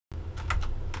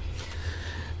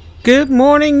Good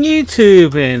morning,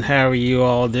 YouTube, and how are you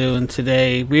all doing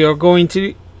today? We are going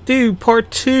to do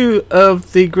part 2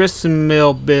 of the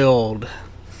Gristmill build.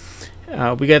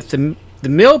 We got the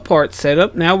mill part set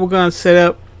up. Now we're going to set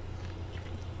up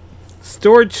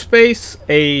storage space,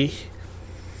 a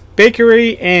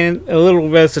bakery, and a little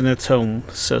residence home.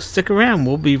 So stick around,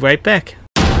 we'll be right back.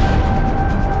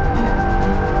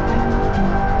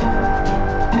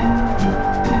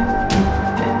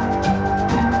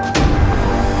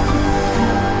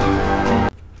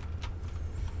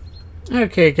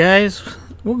 Okay guys,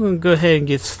 we're going to go ahead and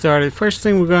get started. First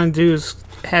thing we're going to do is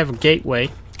have a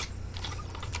gateway,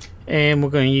 and we're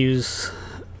going to use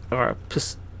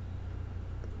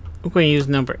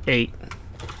number 8.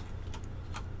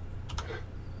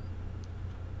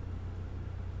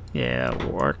 Yeah,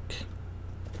 that'll work.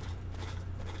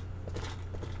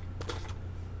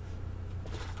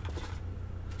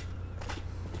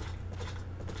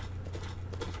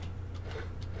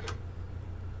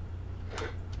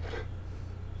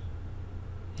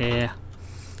 Yeah,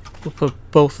 we'll put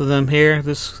both of them here.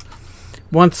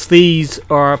 Once these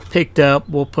are picked up,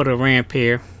 we'll put a ramp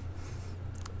here,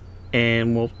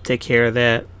 and we'll take care of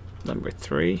that. Number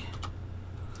 3.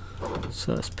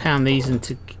 So let's pound these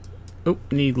into. Oh,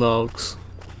 need logs.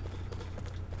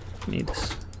 Need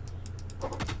this.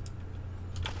 How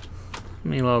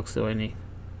many logs do I need?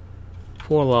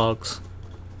 4 logs.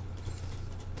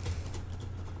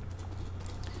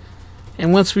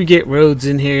 And once we get roads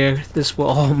in here, this will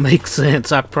all make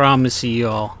sense. I promise you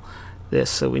all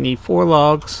this. So we need 4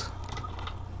 logs.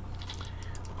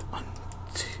 1,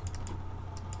 2,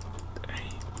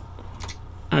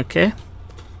 3. Okay.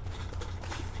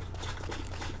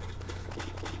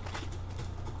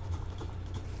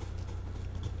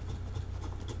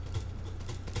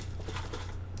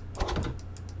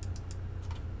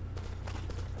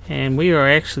 And we are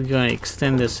actually going to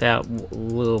extend this out a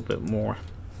little bit more.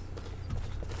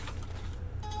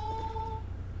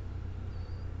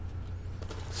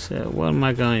 So what am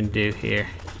I going to do here?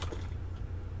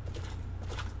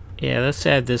 Yeah, let's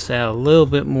add this out a little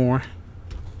bit more.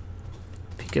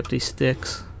 Pick up these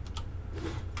sticks.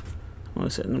 What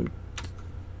is that?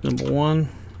 Number 1?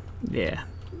 Yeah.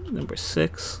 Number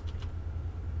 6.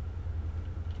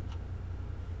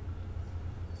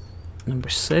 Number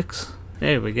 6.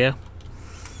 There we go.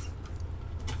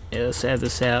 Yeah, let's add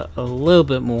this out a little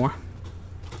bit more.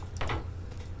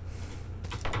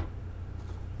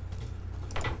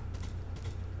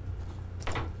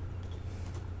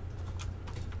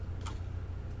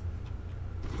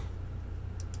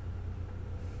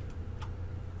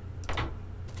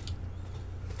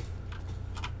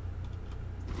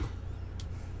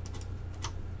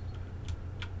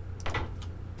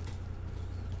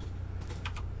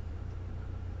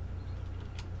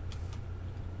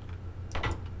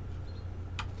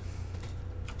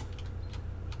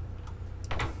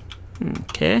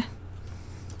 Okay.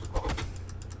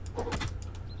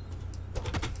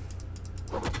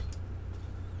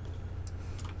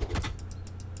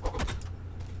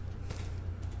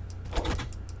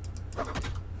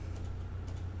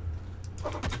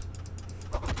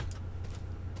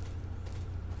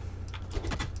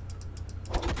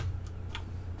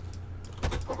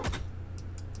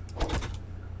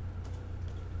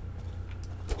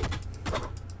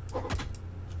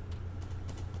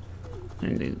 I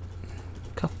need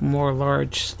a couple more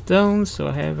large stones. Do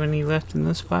I have any left in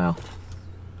this pile?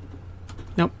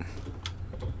 Nope.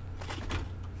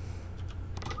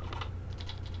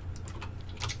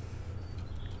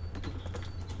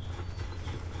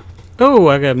 Oh,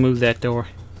 I gotta move that door.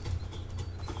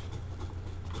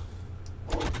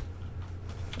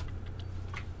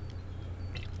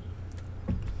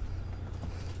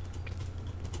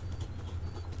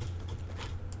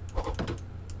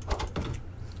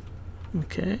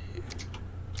 Okay.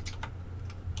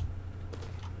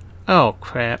 Oh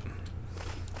crap.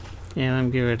 Yeah, let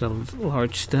me get rid of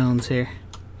large stones here.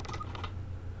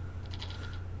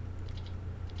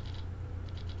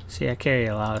 See, I carry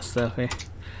a lot of stuff here.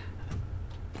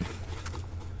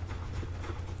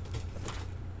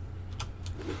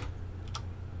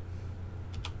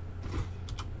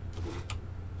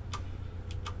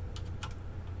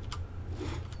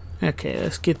 Okay,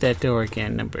 let's get that door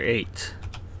again, number 8.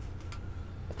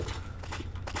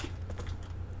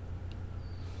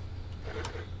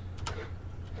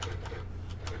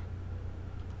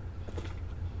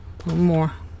 One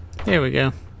more. There we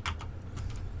go.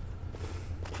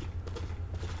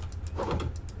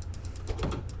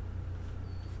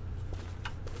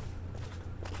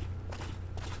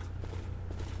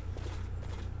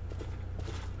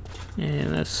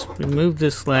 And let's remove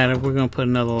this ladder. We're going to put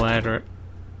another ladder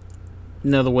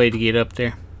another way to get up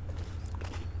there.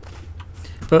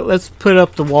 But let's put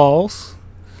up the walls.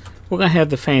 We're going to have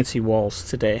the fancy walls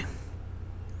today.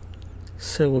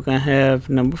 So we're going to have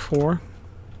number 4.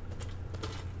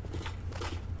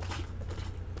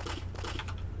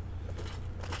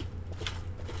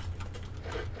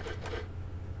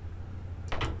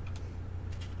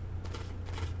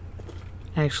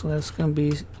 Actually, that's going to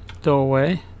be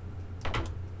doorway.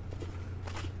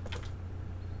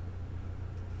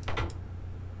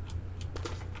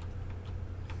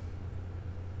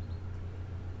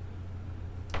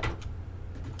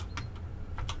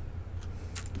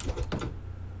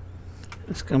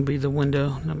 It's going to be the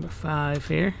window number 5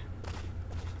 here.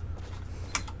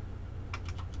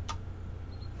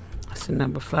 That's the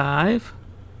number 5.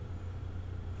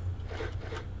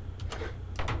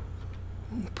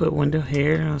 Put window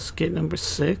here. Let's get number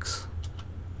 6.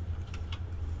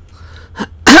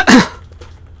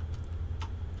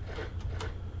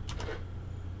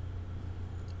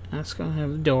 That's going to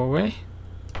have a doorway.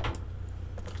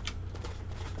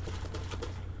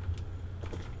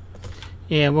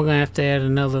 Yeah, we're gonna have to add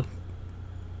another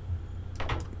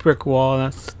brick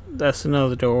wall. That's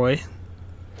another doorway.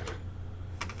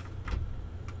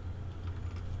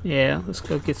 Yeah, let's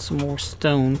go get some more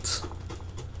stones.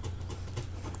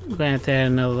 We're gonna have to add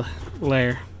another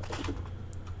layer.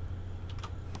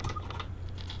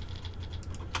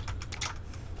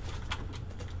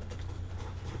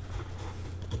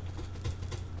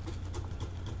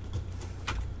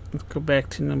 Let's go back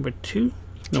to number 2,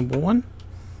 number 1.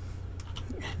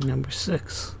 Number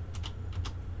 6.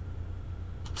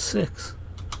 6.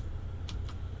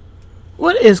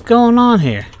 What is going on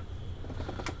here?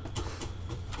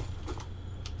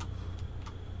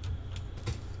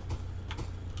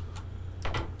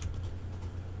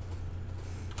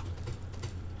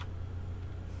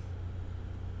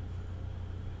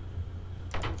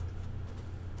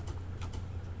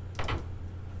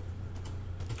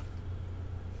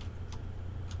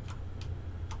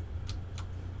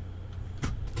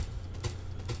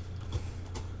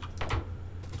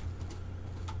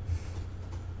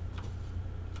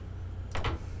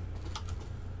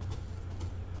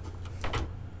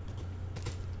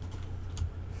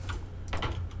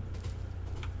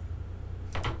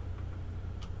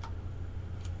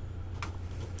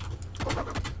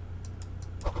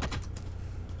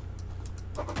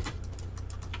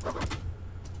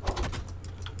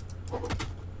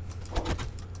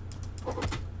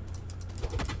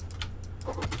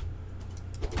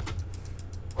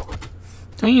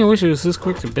 Don't you wish it was this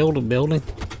quick to build a building?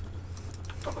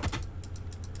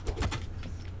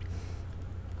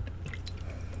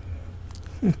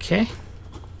 Okay.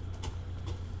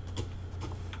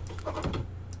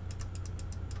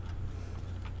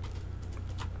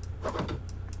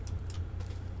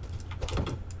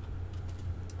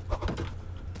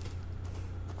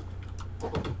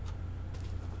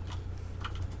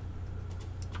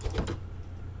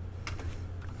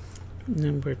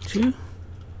 Number 2.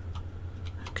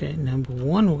 Okay, number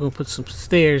 1, we're going to put some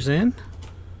stairs in.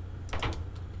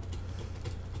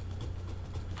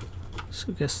 So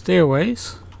we got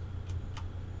stairways.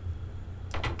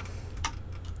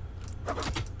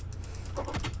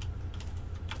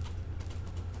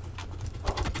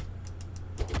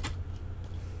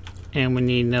 And we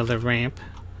need another ramp.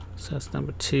 So that's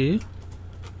number 2.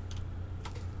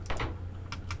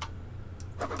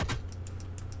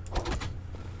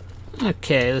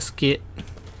 Okay, let's get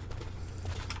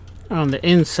on the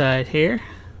inside here.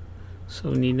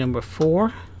 So we need number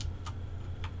 4.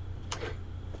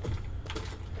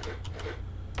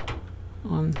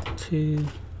 1, 2,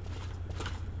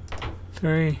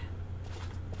 3.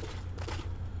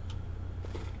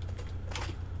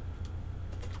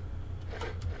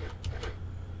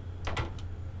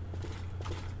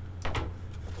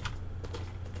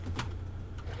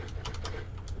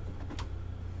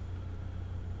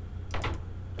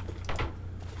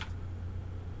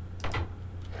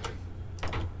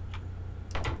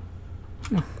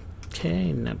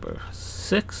 Okay, number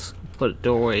 6. Put a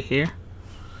doorway here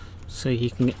so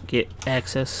you can get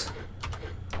access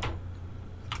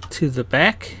to the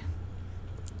back.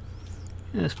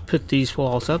 Let's put these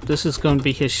walls up. This is going to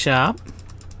be his shop.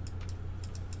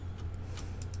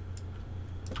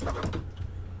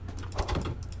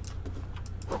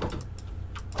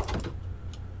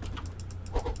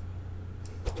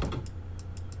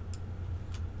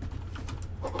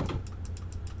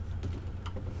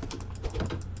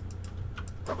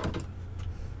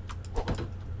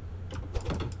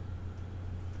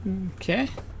 Okay.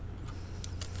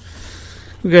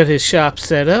 We got his shop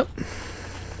set up.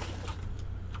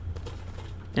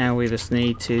 Now we just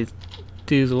need to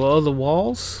do the other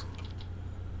walls.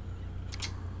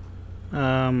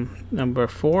 Number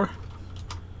 4.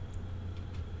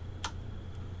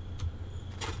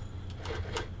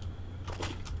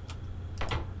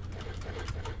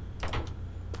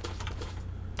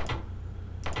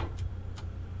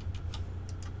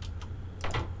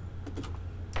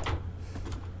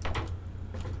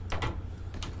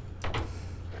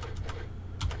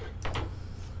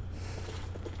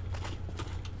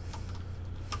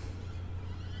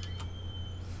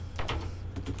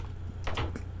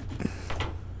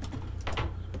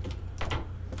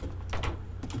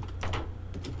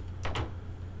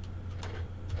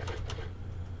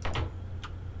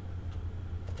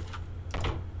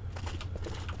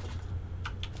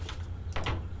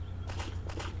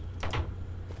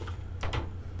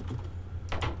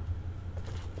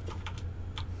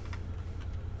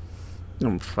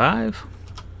 Number 5.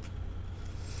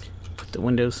 Put the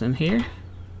windows in here.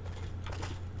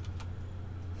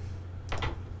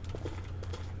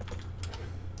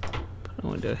 Put a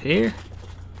window here.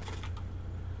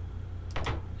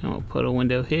 And we'll put a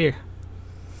window here.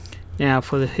 Now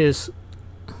for his,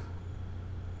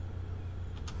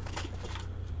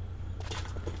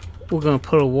 we're going to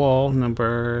put a wall,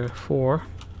 number 4.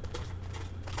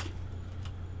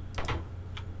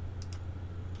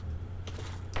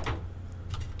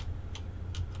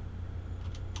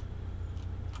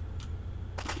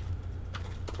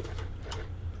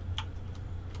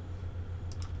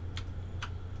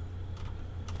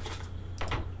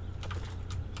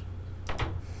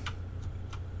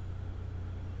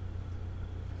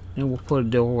 And we'll put a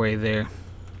doorway there,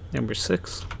 number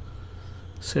 6,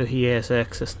 so he has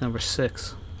access, number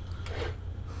 6.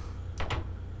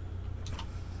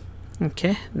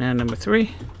 Okay, now number 3.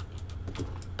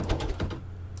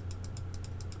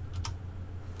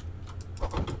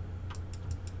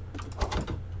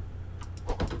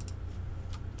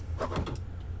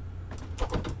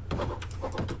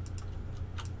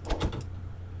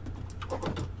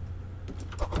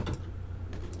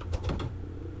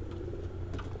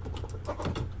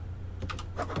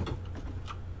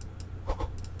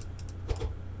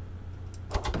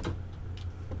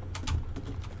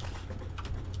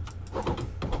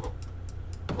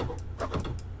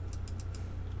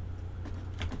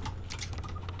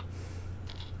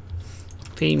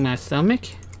 Feed my stomach.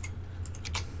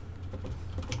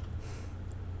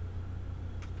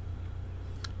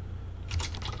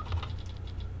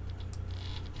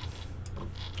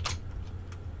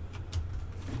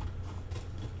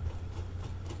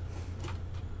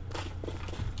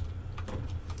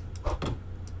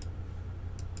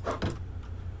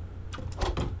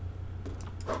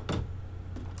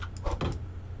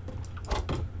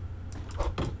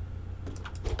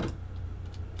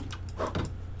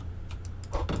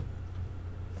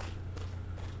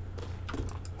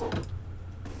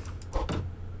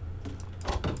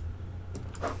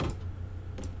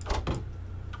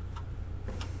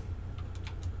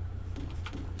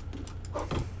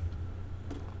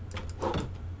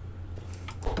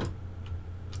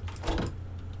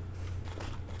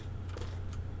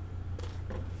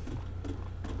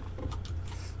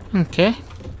 Okay.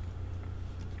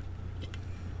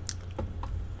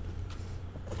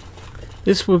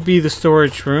 This would be the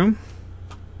storage room,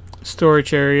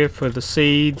 storage area for the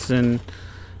seeds and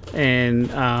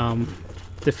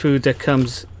the food that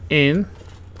comes in.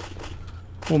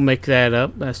 We'll make that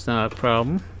up. That's not a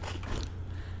problem.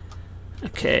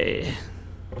 Okay.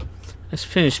 Let's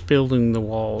finish building the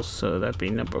walls. So that'd be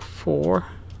number 4.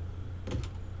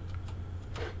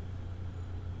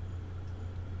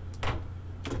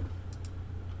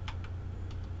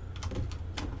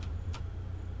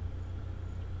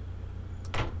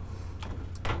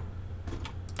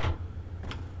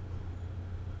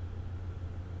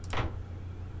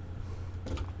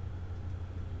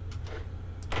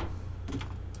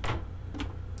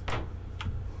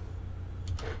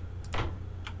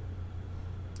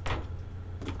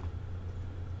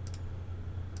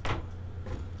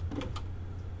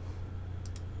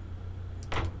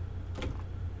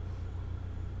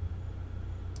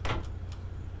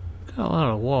 Got a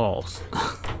lot of walls.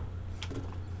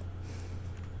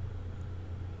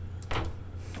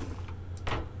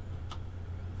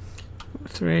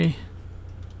 3.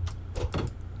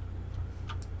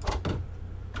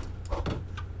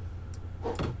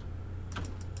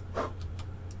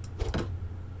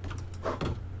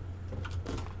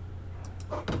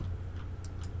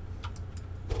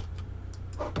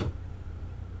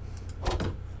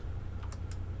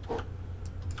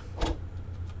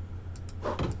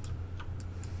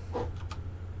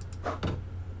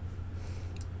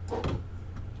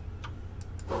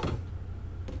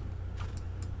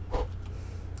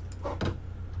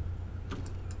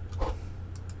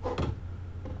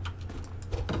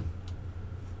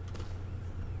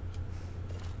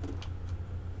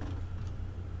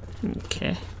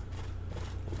 Okay.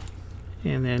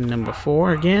 And then number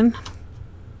 4 again.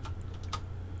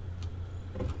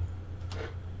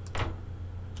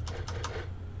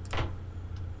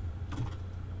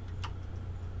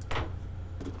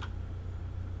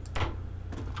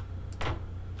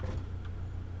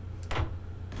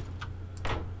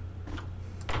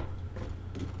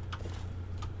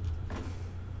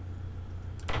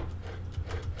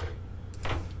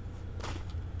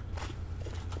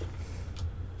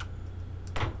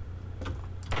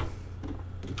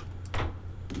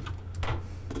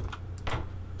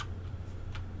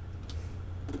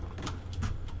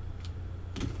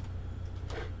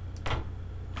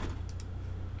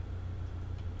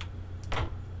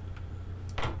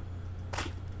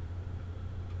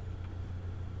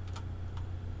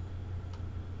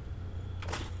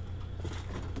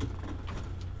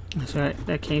 That's right,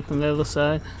 that came from the other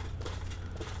side.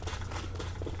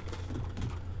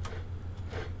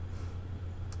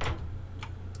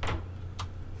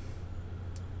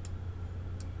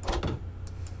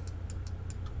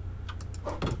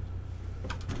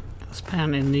 Let's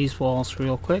pound in these walls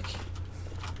real quick.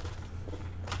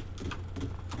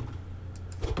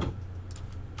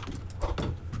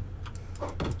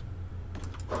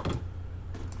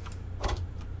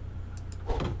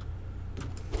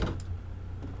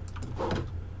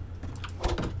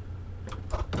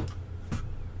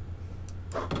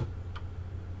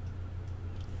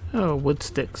 Oh, wood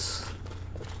sticks.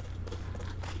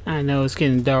 I know it's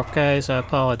getting dark, guys. I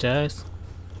apologize.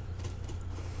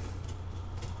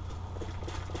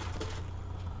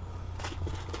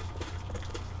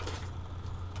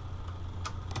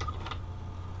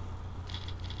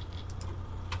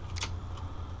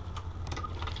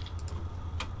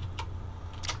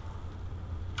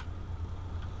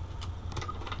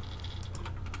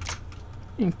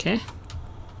 Okay.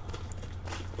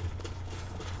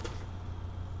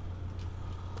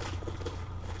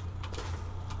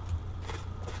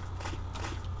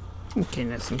 Okay,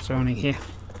 that's some zoning here.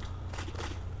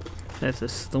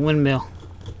 That's the windmill.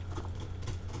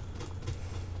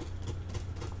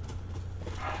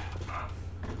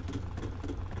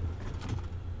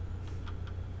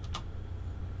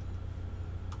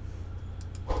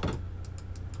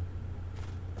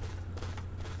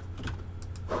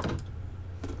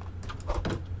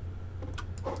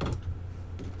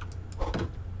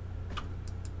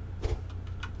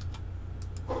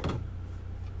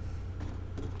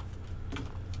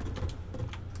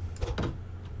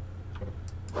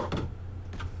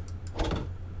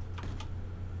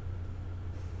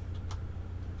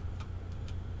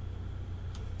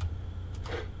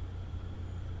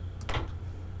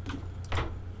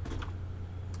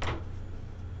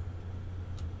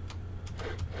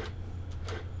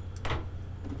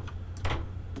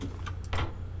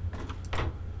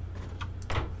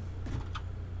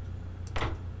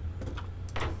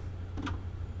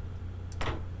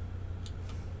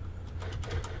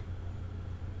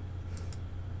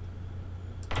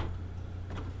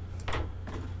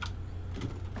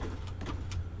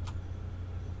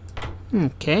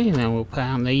 Okay, now we'll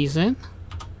pound these in.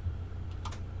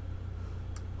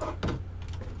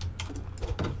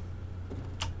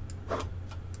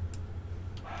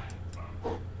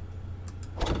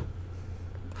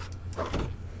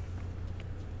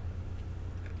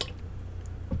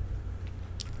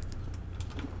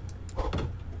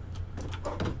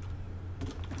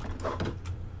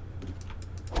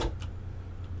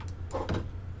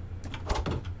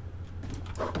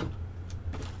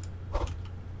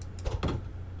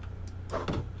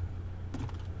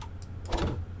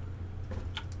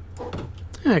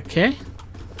 Okay,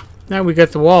 now we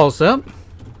got the walls up.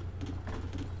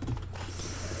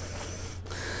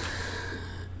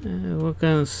 We're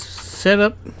gonna set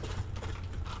up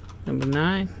number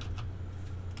 9.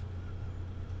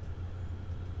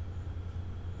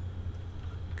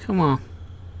 Come on,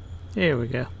 there we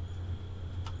go.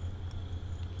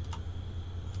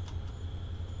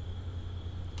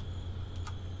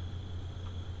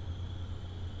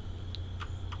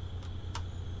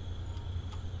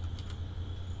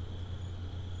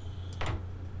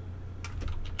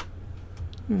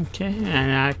 Okay,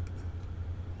 and I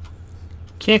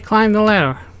can't climb the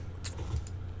ladder.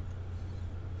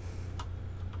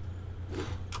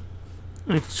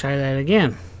 Let's try that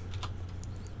again.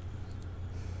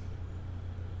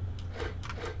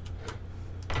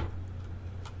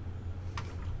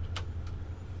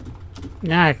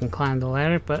 Now I can climb the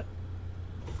ladder, but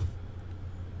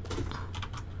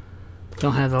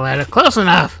don't have the ladder close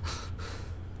enough.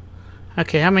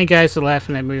 Okay, how many guys are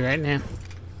laughing at me right now?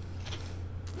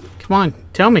 Come on,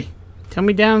 tell me. Tell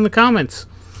me down in the comments.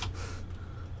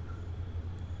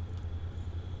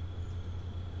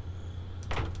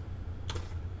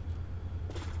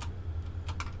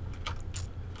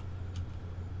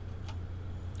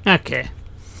 Okay.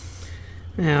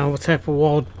 Now, what type of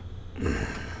wall?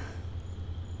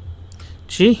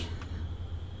 G?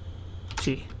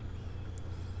 G.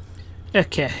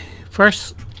 Okay.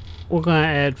 First, we're going to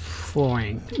add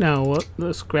flooring. No,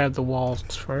 let's grab the walls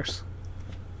first.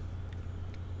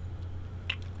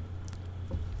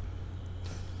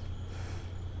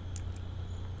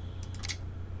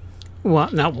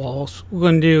 Well, not walls. We're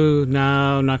going to do...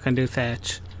 No, I'm not going to do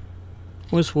thatch.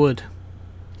 Where's wood?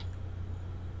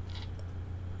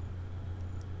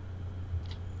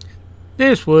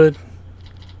 There's wood.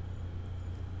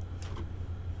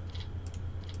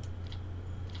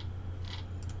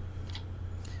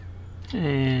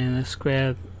 And let's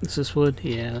grab... Is this wood?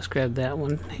 Yeah, let's grab that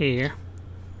one here.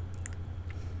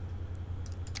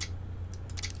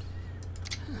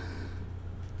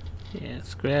 Yeah,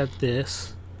 let's grab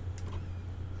this.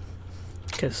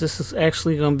 Because this is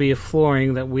actually going to be a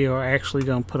flooring that we are actually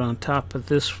going to put on top of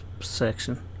this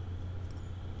section.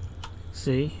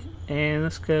 See? And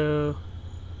let's go...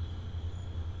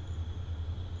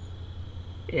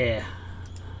 Yeah.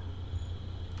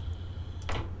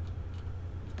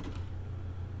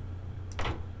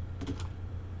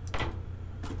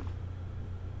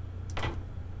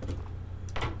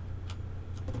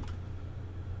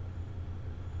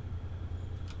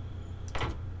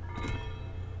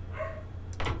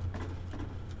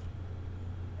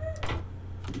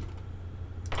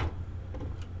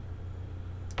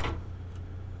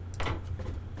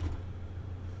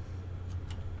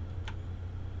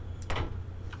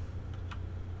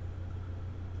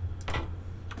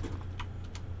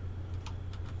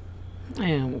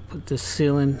 And we'll put this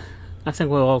ceiling. I think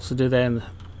we'll also do that in the...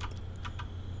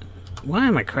 Why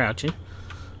am I crouching?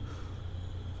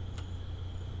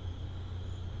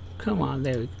 Come on,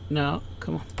 there we go. No,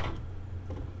 come on.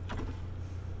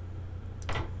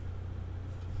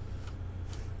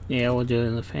 Yeah, we'll do it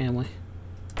in the family.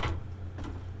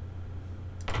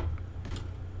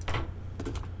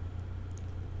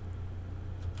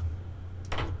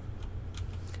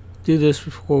 Do this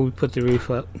before we put the roof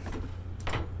up.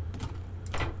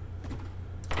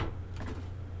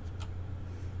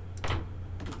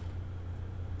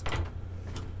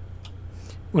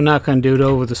 We're not going to do it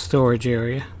over the storage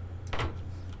area.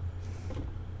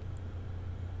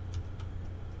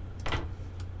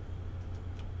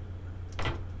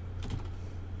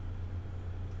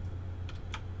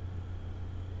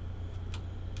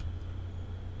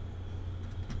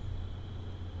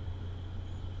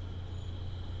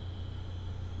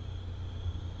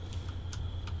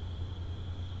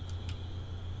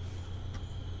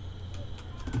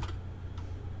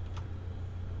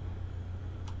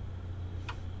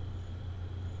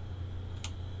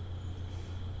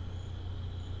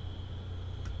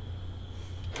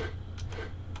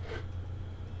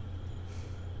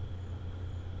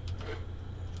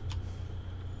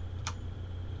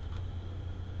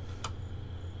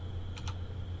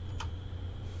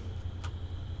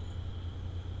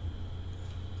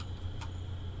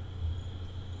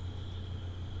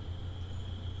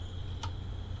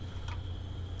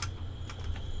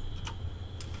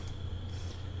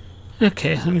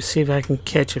 Okay, let me see if I can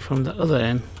catch it from the other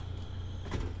end.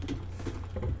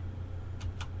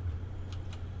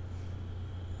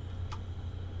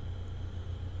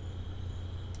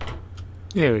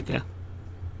 There we go.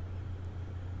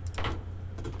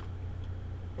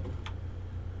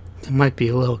 There might be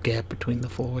a little gap between the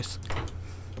floors.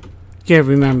 You gotta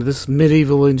remember, this is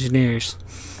medieval engineers.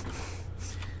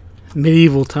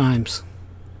 Medieval times.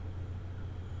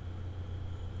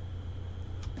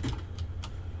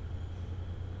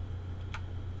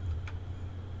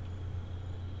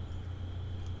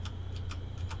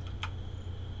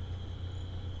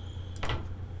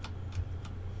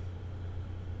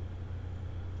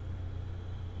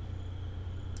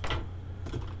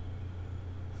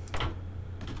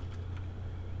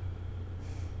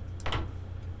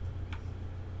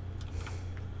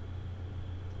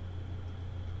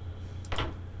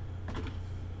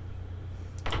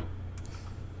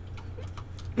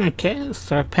 Okay, let's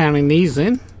start pounding these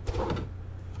in.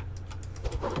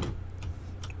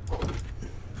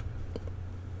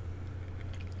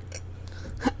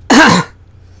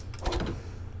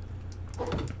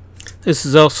 This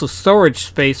is also storage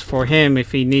space for him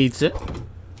if he needs it.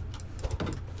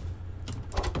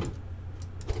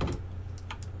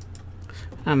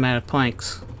 I'm out of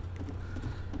planks.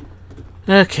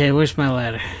 Okay, where's my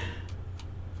ladder?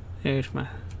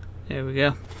 There we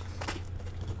go.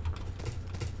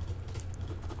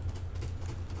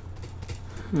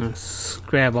 Let's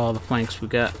grab all the planks we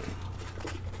got.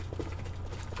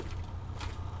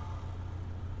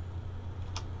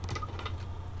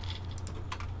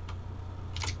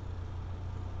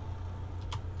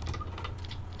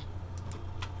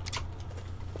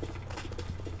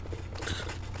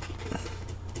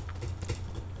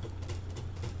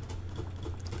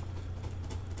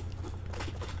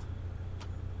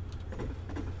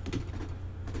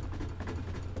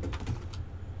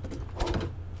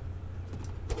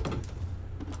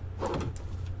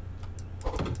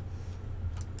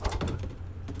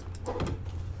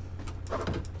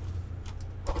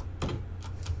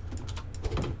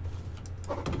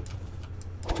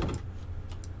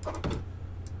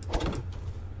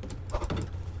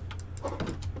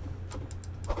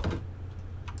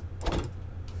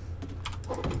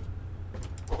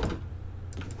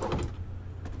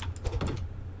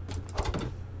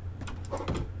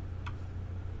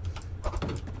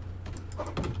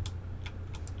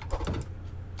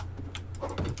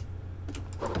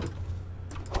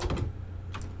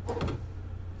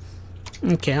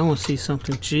 Okay, I want to see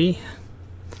something. G.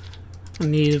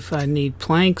 If I need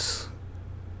planks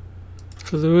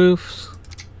for the roofs.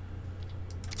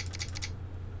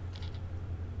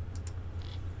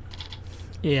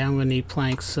 Yeah, I'm gonna need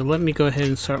planks. So let me go ahead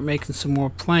and start making some more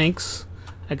planks.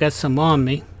 I got some on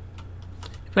me.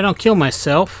 If I don't kill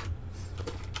myself.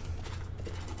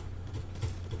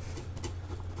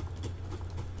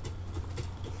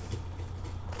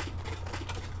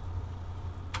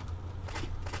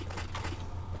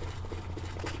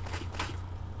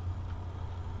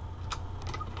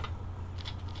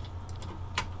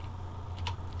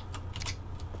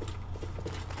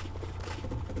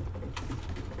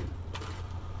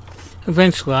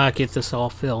 Eventually I'll get this all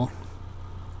filled.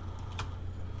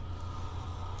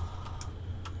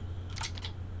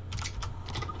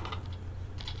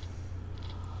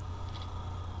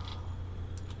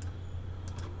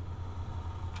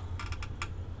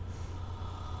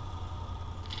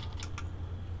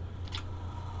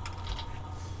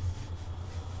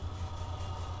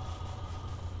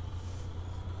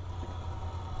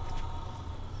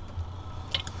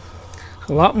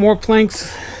 A lot more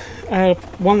planks out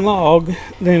of one log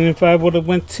than if I would have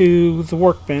went to the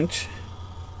workbench.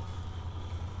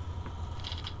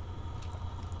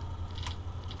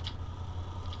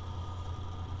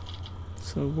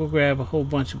 So we'll grab a whole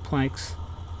bunch of planks,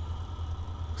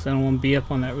 because I don't want to be up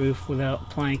on that roof without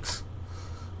planks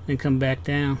and come back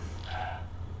down.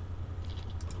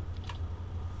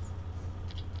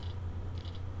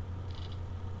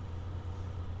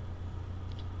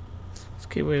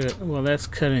 Get rid of, well, that's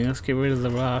cutting. Let's get rid of the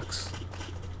rocks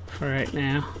for right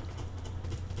now.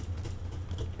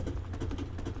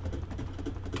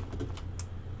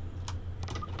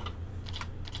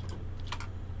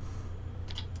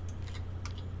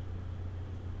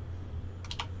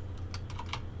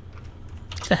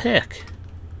 What the heck?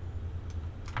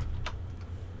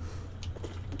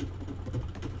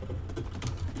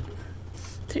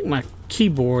 I think my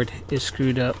keyboard is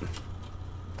screwed up.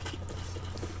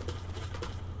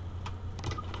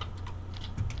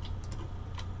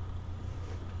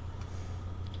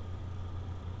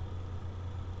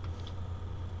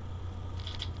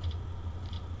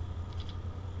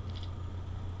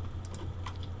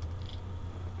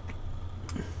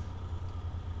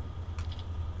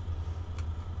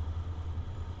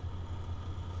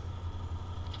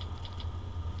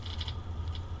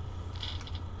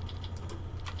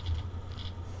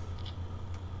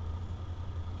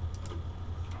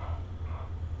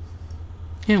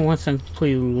 And once I'm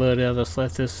completely loaded, I'll just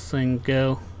let this thing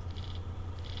go.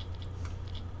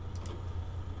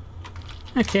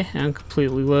 Okay, I'm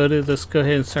completely loaded. Let's go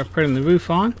ahead and start putting the roof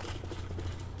on.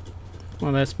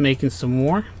 Well, that's making some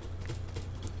more.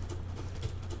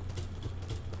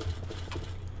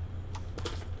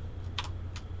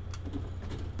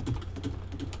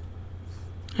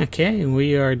 Okay, and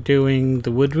we are doing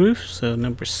the wood roof, so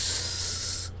number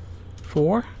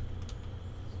 4.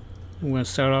 I'm going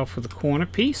to start off with the corner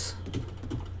piece.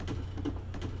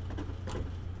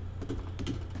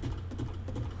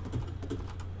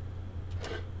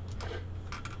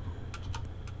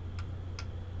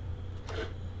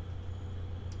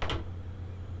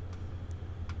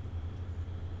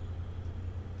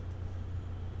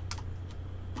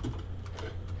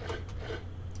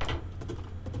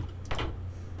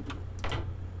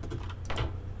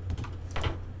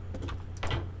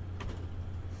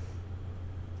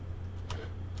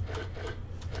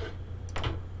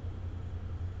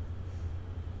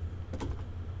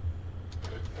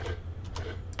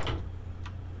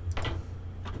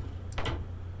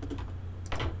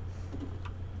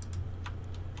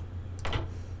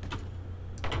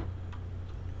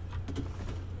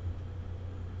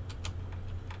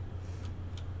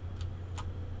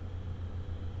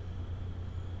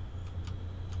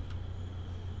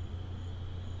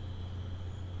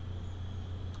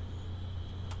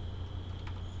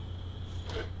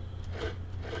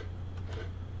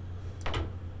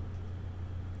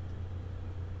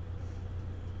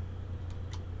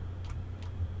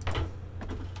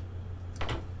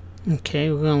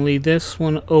 Okay, we're going to leave this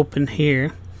one open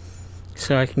here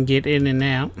so I can get in and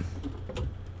out.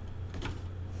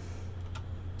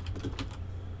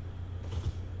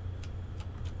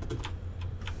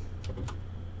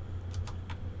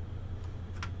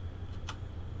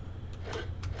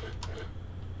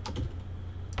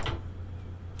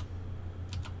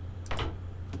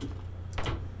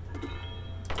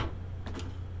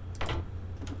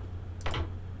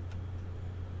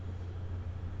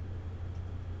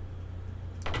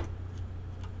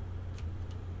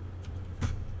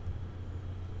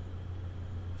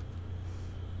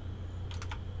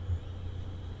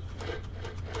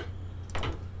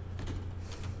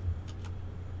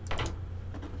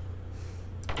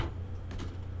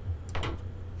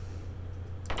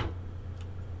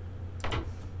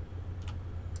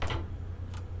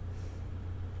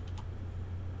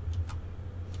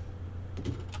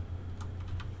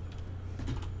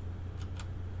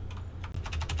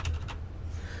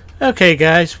 Okay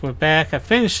guys, we're back. I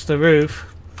finished the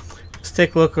roof. Let's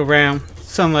take a look around.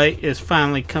 Sunlight is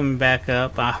finally coming back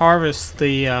up. I harvest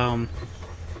the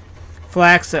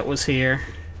flax that was here.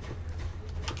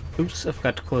 Oops, I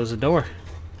forgot to close the door.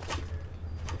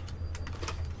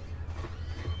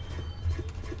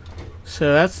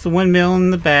 So that's the windmill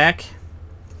in the back.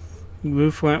 The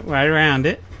roof went right around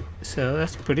it. So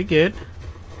that's pretty good.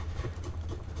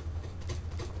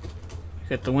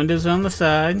 Got the windows on the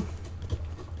side.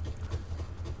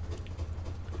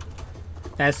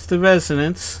 That's the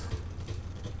residence.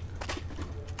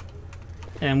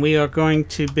 And we are going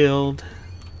to build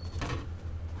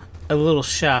a little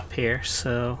shop here.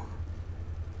 So,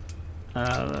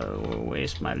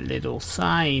 where's my little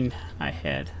sign I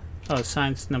had? Oh,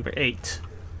 sign's number 8.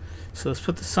 So let's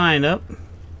put the sign up.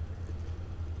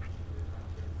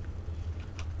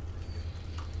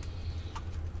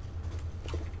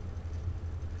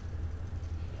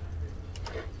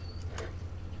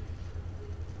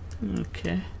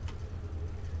 Okay.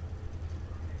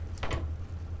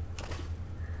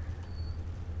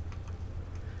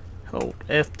 Hold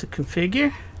F to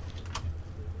configure.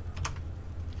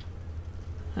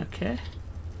 Okay.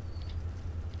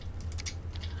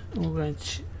 We're going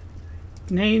to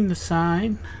name the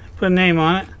sign. Put a name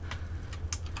on it.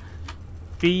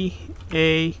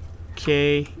 B-A-K-E-E-R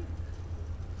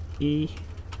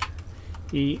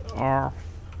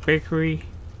Bakery.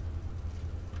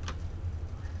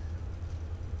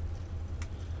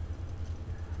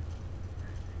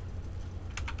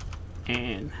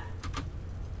 And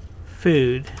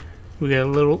food. We got a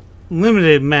little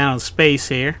limited amount of space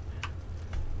here.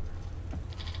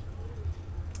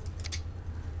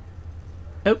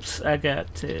 Oops, I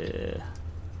got to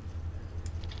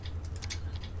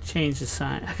change the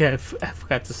sign. I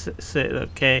forgot to say it.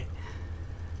 Okay.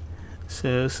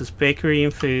 So this is bakery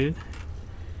and food.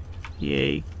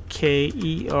 B-A-K-E-R-Y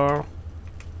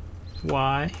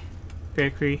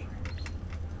bakery.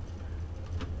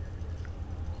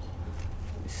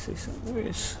 See something.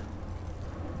 Where's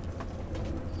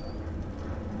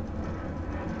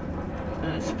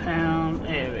that's pound?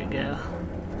 There we go.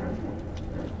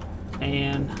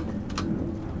 And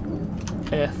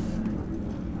F-O-O-D.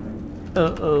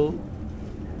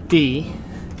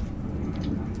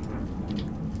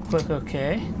 Click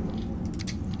OK.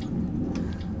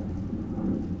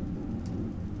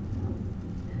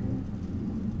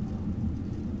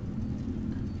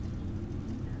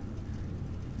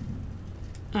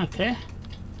 Okay.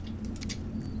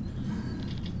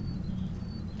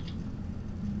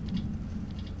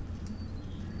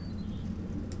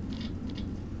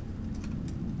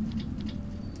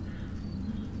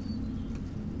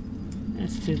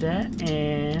 Let's do that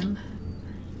and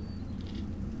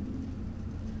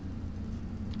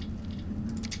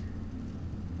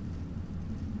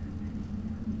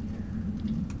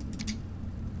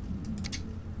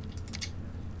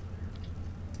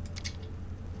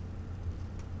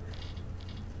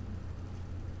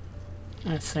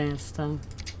that's sandstone.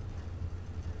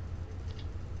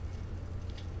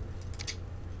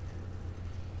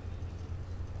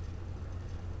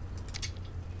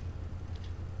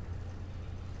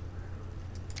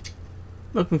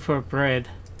 Looking for bread.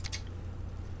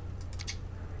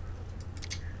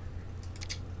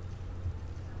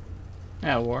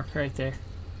 That'll work right there.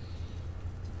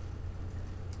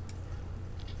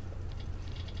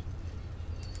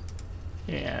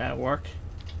 Yeah, that'll work.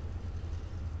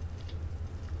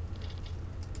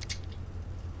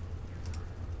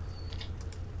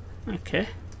 Okay.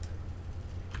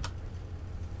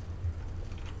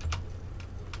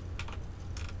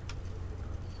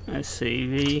 Let's see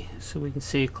V so we can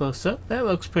see it close up. That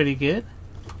looks pretty good.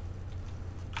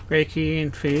 Bakery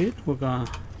and food. We're gonna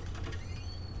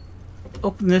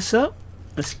open this up.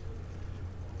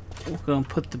 We're gonna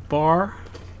put the bar,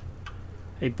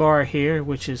 a bar here,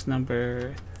 which is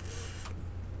number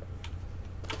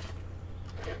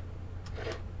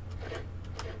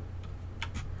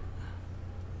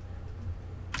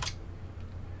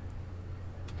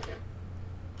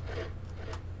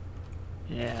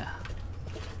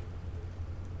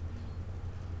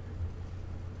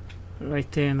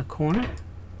right there in the corner.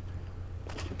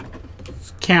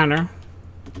 It's counter.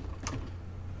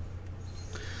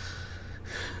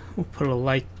 We'll put a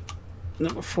light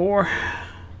number 4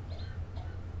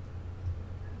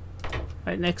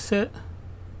 right next to it.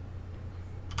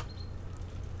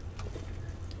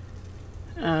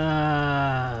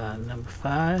 Number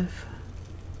 5.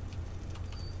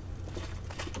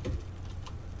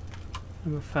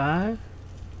 Number 5.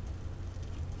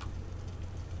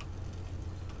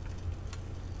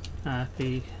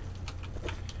 The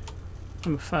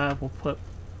number 5 we'll put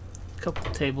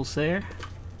Couple tables there.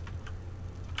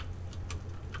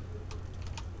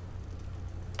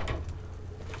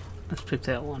 Let's pick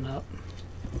that one up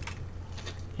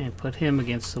and put him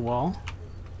against the wall.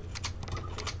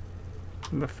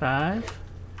 Number 5.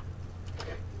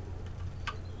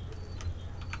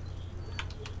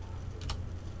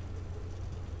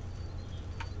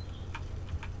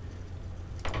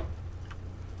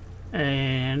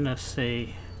 And let's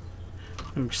see,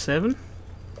 number 7.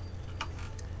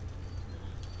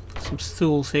 Some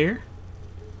stools here.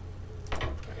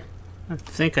 I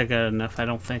think I got enough. I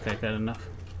don't think I got enough.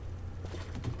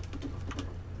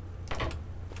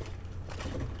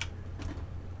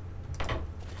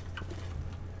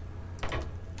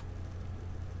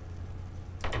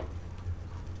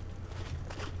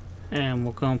 And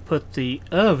we're going to put the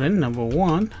oven, number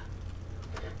 1,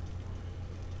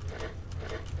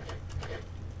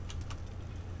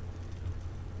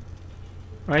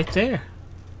 right there.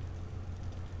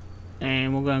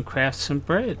 And we're going to craft some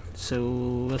bread. So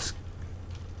let's...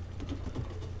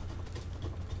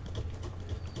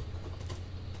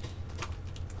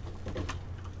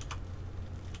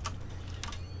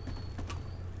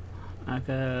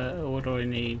 what do I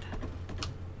need?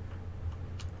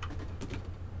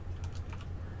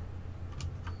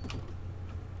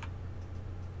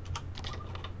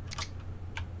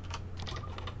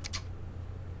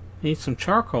 Need some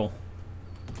charcoal.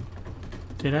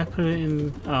 Did I put it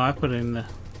in? Oh, I put it in the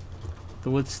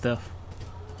wood stuff.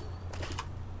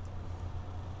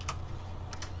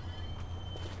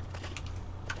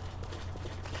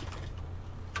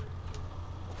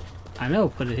 I know,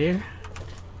 put it here.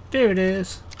 There it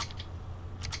is.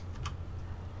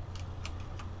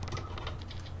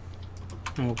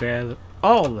 And we'll grab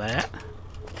all that.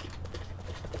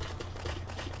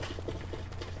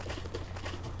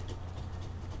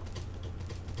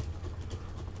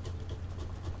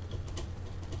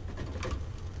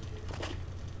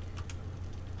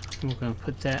 We're going to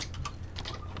put that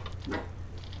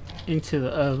into the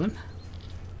oven.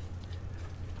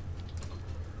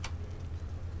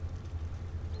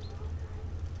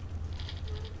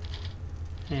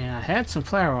 And I had some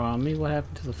flour on me. What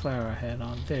happened to the flour I had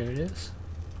on? There it is.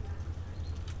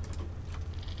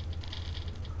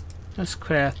 Let's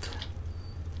craft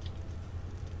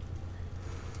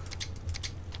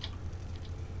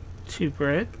two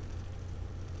bread.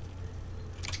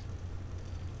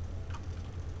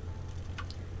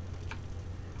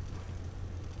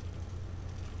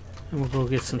 And we'll go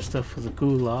get some stuff for the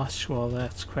goulash while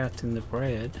that's crafting the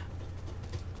bread.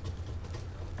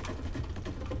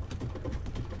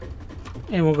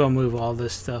 And we're going to move all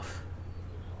this stuff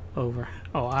over.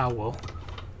 Oh, I will.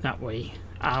 Not we.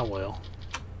 I will.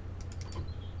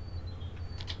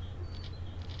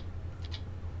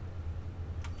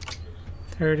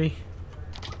 $30.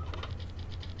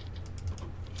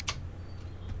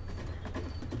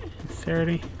 And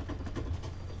 $30.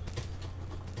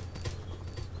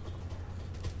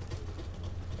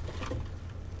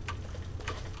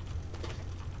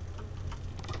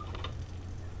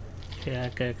 Okay, I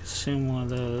gotta consume one of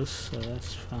those, so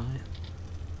that's fine.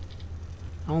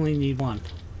 I only need one.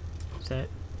 Is that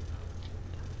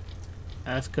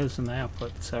goes in the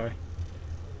output, sorry.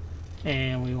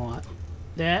 And we want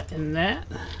that and that.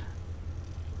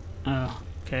 Oh,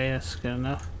 okay, that's good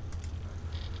enough.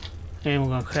 And we're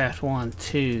gonna craft 1,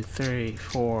 2, 3,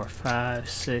 4, 5,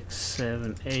 6,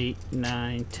 7, 8,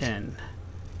 9, 10.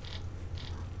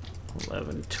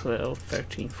 11, 12,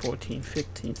 13, 14,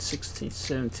 15, 16,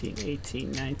 17,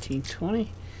 18, 19,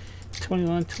 20,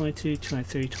 21, 22,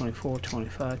 23, 24,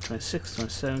 25, 26,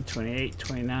 27, 28,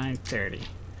 29, 30.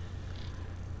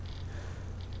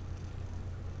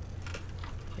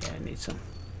 Yeah, I need some.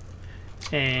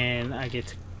 And I get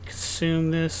to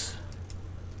consume this.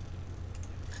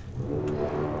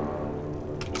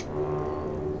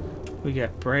 We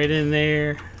got bread in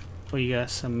there. We got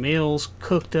some meals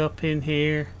cooked up in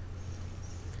here.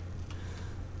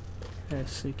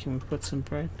 Let's see, can we put some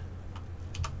bread?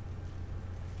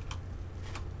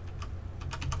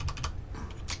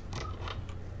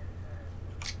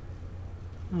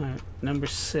 Alright, number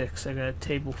 6. I got a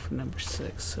table for number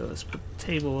 6. So let's put the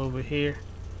table over here.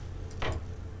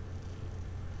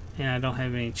 And I don't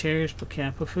have any chairs, but can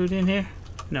I put food in here?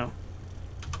 No.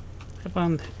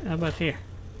 How about here?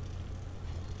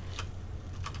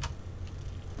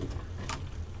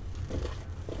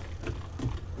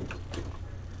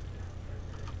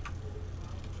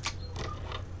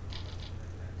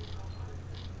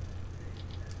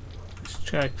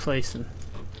 Try placing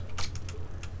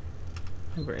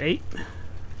number 8,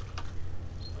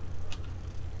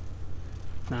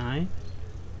 9,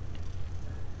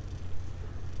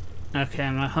 Okay,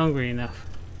 I'm not hungry enough.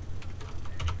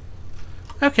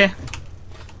 Okay.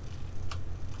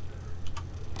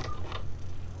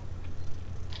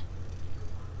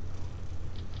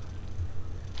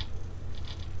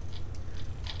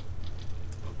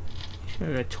 Sure,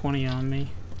 I got 20 on me.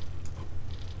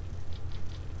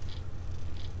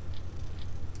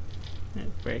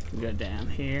 That break can go down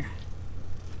here.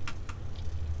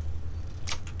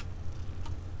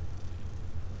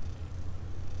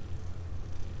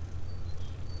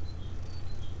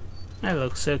 That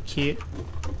looks so cute.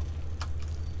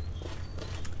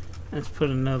 Let's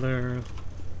put another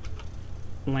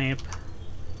lamp.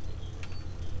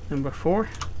 Number 4.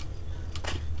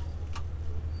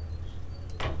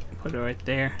 Put it right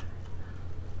there.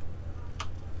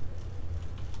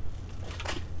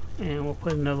 And we'll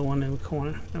put another one in the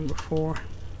corner. Number 4.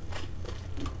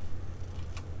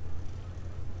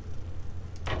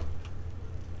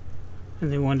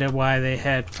 And they wonder why they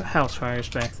had house fires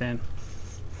back then.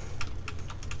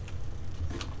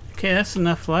 Okay, that's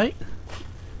enough light.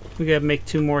 We gotta make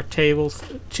 2 more tables,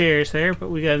 chairs there, but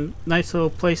we got a nice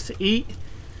little place to eat.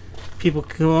 People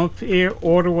can come up here,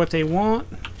 order what they want,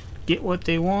 get what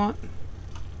they want.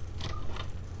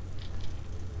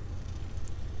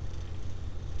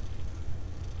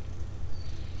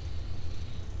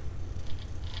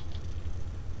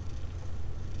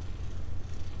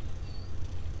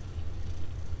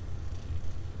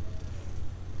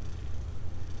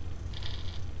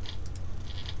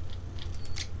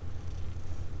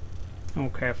 I'll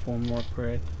craft 1 more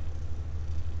bread.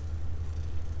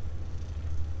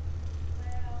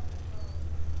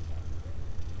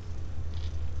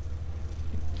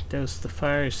 Dose the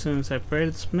fire as soon as that bread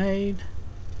is made.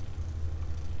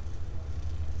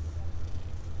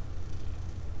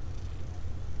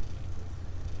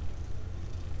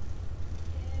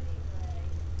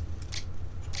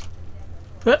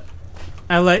 But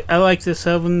I like this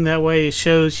oven, that way it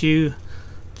shows you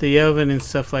the oven and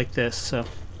stuff like this. So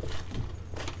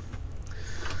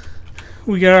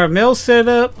we got our mill set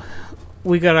up,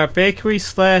 we got our bakery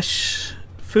slash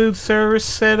food service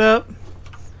set up.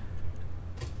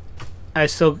 I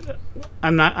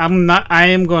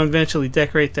am going to eventually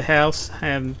decorate the house. I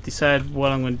haven't decided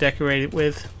what I'm going to decorate it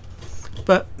with,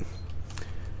 but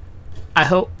I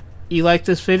hope you liked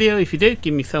this video. If you did,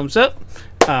 give me a thumbs up.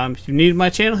 If you're new to my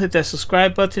channel, hit that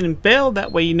subscribe button and bell.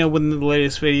 That way you know when the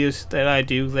latest videos that I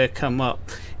do that come up.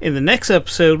 In the next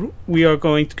episode, we are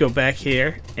going to go back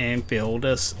here and build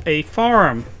us a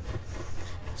farm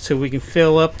so we can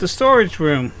fill up the storage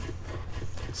room.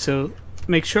 So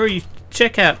make sure you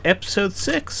check out episode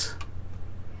 6.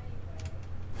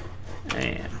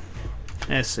 And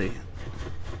let's see.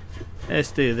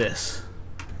 Let's do this.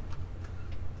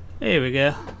 There we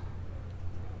go.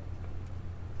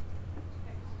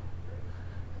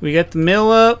 We got the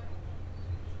mill up.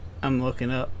 I'm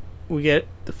looking up. We got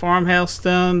the farmhouse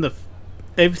done.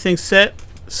 Everything's set.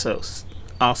 So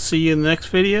I'll see you in the next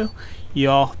video. You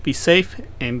all be safe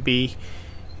and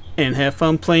have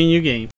fun playing your game.